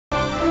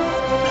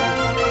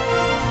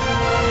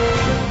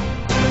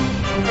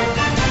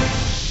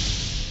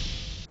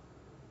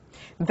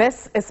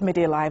This is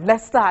Midday Live.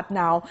 Let's start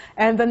now.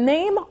 And the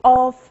name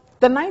of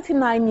the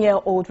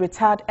 99-year-old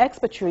retired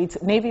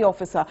expatriate Navy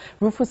officer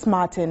Rufus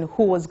Martin,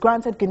 who was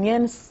granted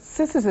Ghanaian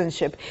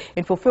citizenship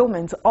in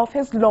fulfillment of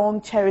his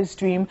long-cherished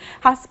dream,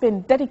 has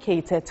been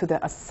dedicated to the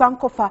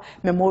Sankofa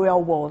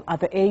Memorial Wall at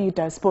the AU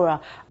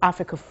Diaspora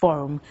Africa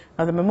Forum.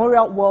 Now, the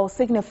Memorial Wall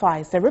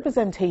signifies the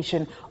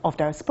representation of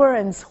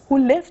diasporans who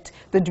lived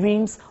the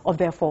dreams of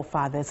their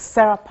forefathers.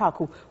 Sarah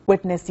Paku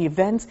witnessed the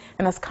event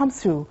and has come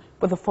through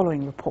with the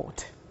following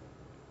report.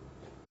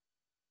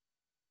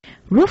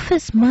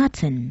 Rufus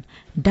Martin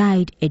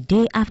died a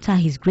day after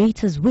his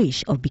greatest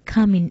wish of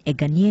becoming a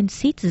Ghanaian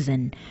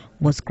citizen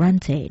was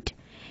granted.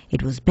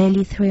 It was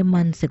barely 3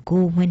 months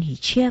ago when he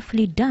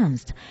cheerfully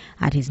danced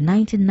at his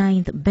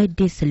 99th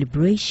birthday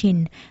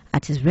celebration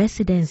at his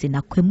residence in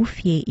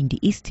Akwemufie in the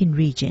Eastern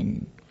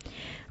region.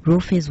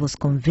 Rufus was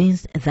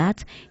convinced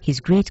that his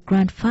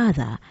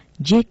great-grandfather,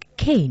 Jake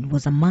Kane,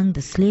 was among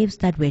the slaves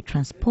that were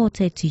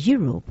transported to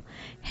Europe,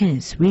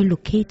 hence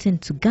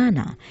relocating to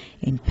Ghana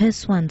in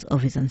pursuit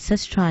of his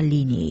ancestral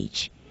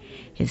lineage.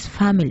 His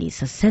family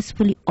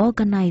successfully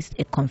organized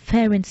a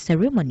conference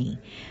ceremony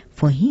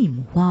for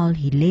him while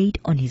he laid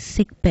on his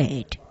sick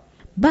bed.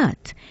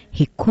 But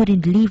he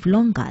couldn't live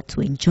longer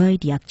to enjoy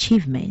the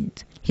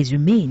achievement. His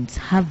remains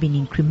have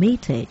been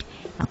cremated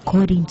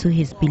according to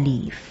his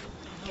belief.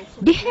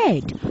 The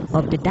head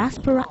of the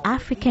Diaspora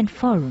African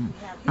Forum,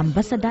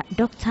 Ambassador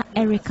Dr.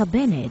 Erica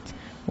Bennett,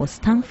 was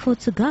thankful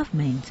to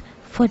government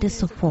for the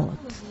support.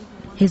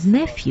 His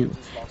nephew,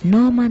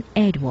 Norman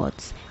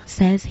Edwards,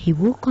 says he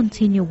will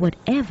continue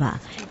whatever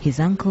his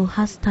uncle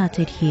has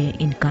started here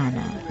in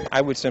Ghana.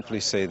 I would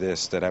simply say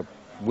this, that I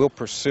will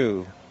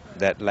pursue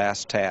that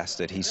last task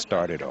that he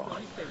started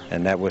on,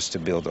 and that was to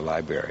build a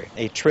library.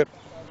 A trip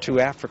to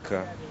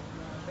Africa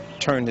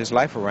turned his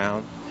life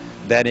around,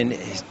 that in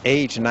his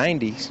age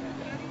 90s,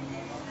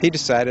 he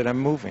decided, I'm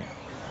moving.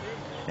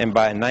 And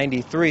by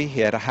 93, he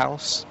had a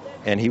house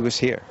and he was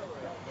here.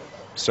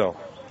 So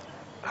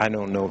I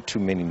don't know too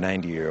many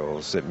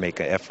 90-year-olds that make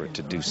an effort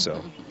to do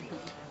so.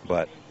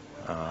 But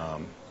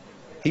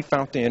he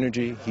found the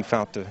energy, he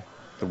found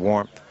the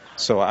warmth.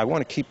 So I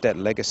want to keep that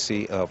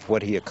legacy of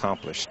what he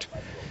accomplished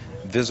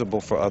visible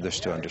for others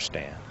to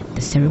understand.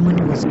 The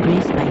ceremony was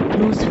graced by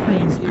close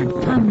friends and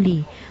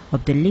family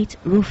of the late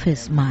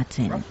Rufus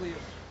Martin.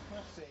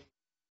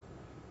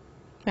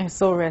 And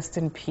so rest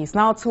in peace.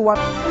 Now to one.